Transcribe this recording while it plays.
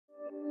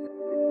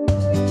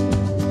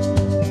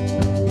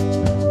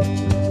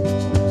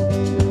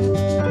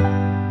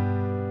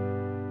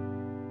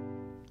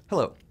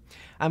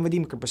I'm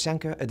Vadim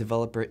Karpasenko, a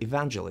developer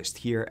evangelist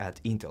here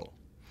at Intel.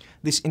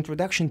 This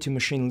introduction to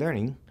machine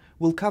learning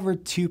will cover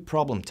two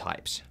problem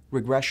types,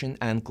 regression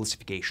and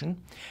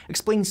classification,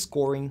 explain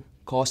scoring,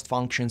 cost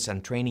functions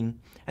and training,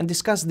 and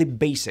discuss the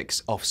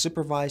basics of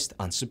supervised,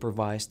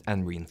 unsupervised,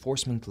 and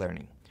reinforcement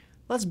learning.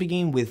 Let's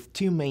begin with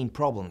two main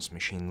problems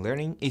machine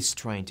learning is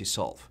trying to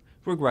solve,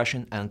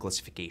 regression and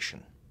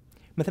classification.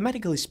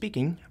 Mathematically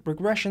speaking,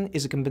 regression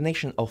is a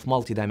combination of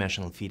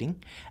multidimensional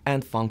fitting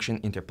and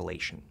function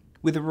interpolation.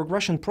 With a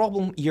regression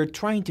problem, you're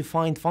trying to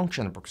find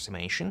function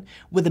approximation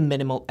with a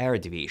minimal error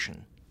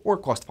deviation, or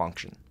cost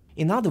function.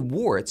 In other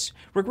words,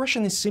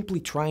 regression is simply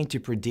trying to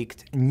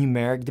predict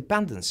numeric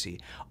dependency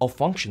of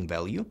function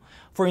value,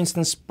 for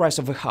instance, price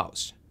of a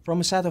house, from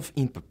a set of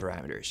input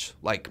parameters,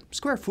 like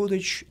square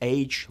footage,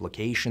 age,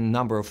 location,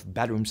 number of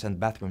bedrooms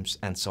and bathrooms,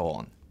 and so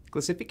on.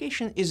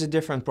 Classification is a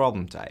different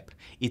problem type.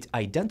 It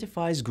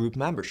identifies group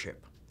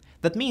membership.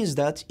 That means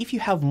that if you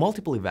have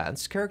multiple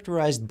events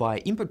characterized by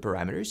input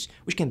parameters,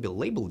 which can be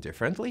labeled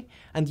differently,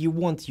 and you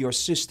want your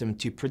system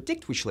to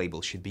predict which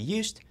label should be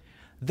used,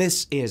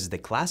 this is the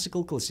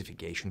classical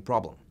classification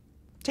problem.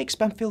 Take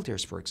spam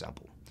filters, for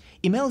example.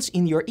 Emails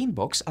in your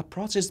inbox are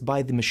processed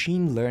by the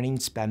machine learning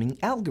spamming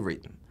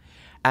algorithm,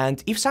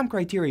 and if some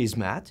criteria is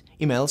met,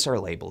 emails are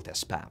labeled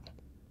as spam.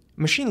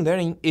 Machine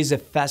learning is a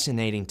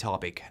fascinating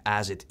topic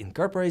as it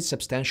incorporates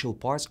substantial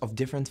parts of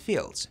different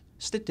fields: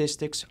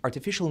 statistics,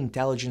 artificial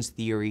intelligence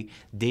theory,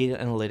 data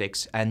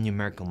analytics, and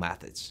numerical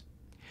methods.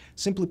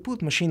 Simply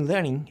put, machine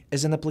learning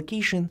is an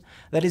application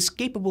that is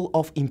capable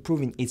of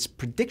improving its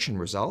prediction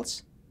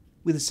results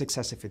with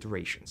successive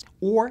iterations.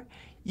 Or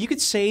you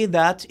could say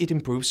that it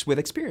improves with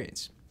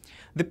experience.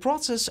 The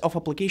process of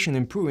application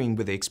improving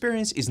with the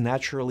experience is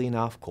naturally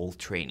enough called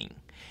training.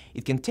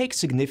 It can take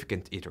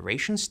significant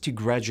iterations to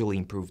gradually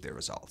improve the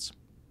results.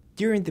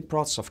 During the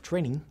process of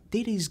training,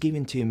 data is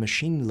given to a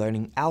machine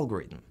learning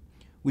algorithm,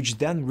 which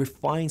then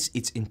refines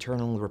its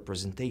internal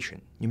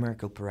representation,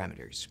 numerical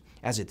parameters,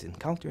 as it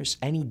encounters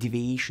any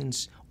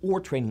deviations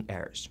or training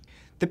errors.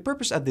 The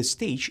purpose at this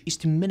stage is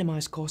to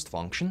minimize cost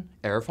function,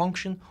 error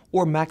function,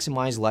 or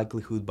maximize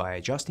likelihood by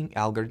adjusting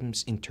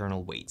algorithm's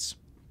internal weights.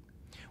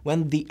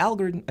 When the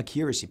algorithm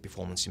accuracy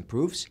performance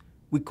improves,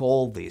 we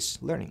call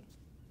this learning.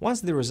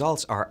 Once the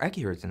results are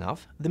accurate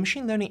enough, the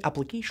machine learning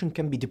application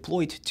can be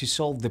deployed to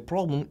solve the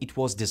problem it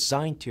was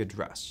designed to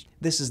address.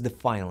 This is the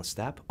final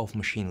step of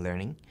machine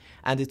learning,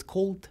 and it's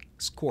called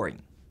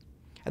scoring.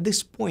 At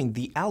this point,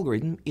 the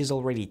algorithm is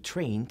already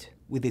trained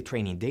with the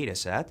training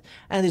dataset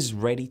and is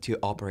ready to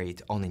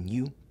operate on a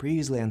new,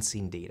 previously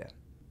unseen data.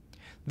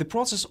 The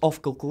process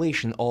of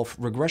calculation of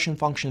regression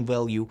function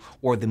value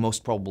or the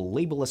most probable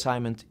label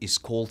assignment is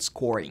called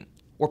scoring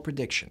or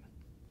prediction.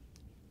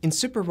 In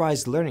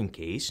supervised learning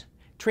case,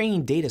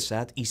 training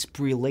dataset is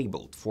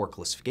pre-labeled for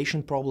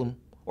classification problem,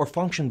 or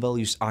function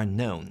values are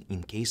known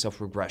in case of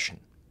regression.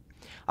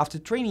 After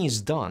training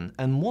is done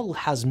and model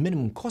has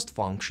minimum cost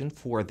function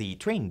for the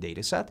training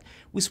dataset,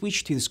 we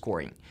switch to the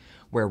scoring,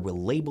 where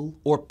we'll label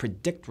or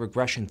predict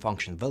regression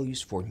function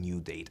values for new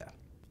data.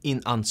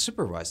 In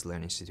unsupervised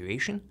learning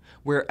situation,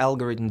 where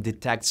algorithm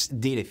detects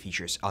data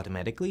features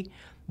automatically,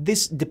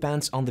 this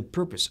depends on the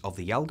purpose of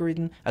the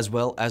algorithm as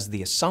well as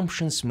the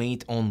assumptions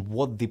made on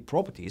what the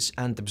properties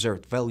and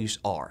observed values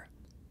are.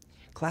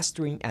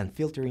 Clustering and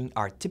filtering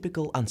are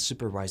typical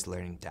unsupervised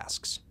learning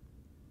tasks.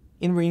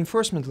 In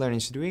reinforcement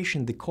learning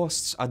situation, the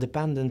costs are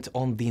dependent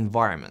on the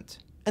environment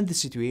and the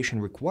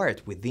situation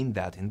required within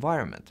that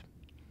environment.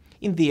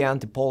 In the end,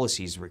 the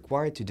policy is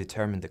required to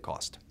determine the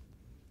cost.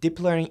 Deep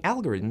learning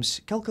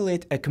algorithms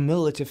calculate a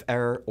cumulative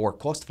error or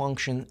cost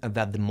function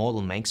that the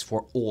model makes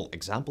for all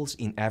examples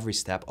in every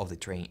step of the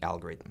training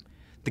algorithm.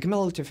 The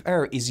cumulative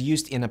error is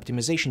used in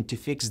optimization to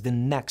fix the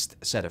next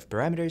set of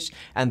parameters,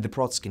 and the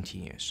process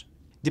continues.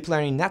 Deep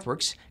learning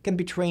networks can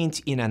be trained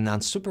in an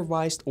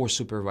unsupervised or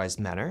supervised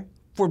manner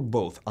for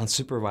both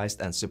unsupervised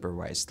and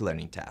supervised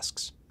learning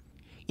tasks.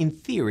 In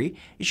theory,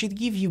 it should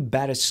give you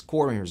better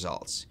scoring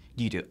results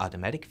due to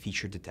automatic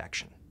feature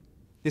detection.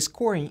 The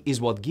scoring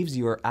is what gives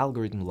your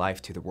algorithm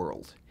life to the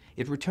world.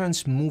 It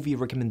returns movie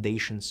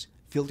recommendations,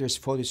 filters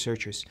photo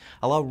searches,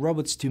 allows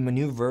robots to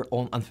maneuver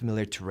on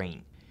unfamiliar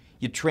terrain.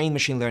 You train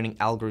machine learning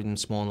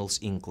algorithms models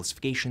in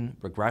classification,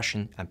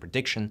 regression, and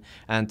prediction,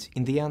 and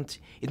in the end,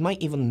 it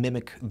might even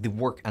mimic the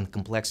work and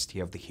complexity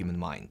of the human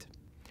mind.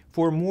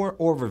 For more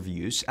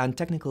overviews and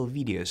technical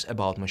videos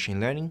about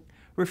machine learning,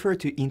 refer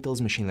to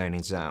Intel's Machine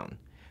Learning Zone.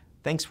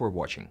 Thanks for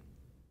watching.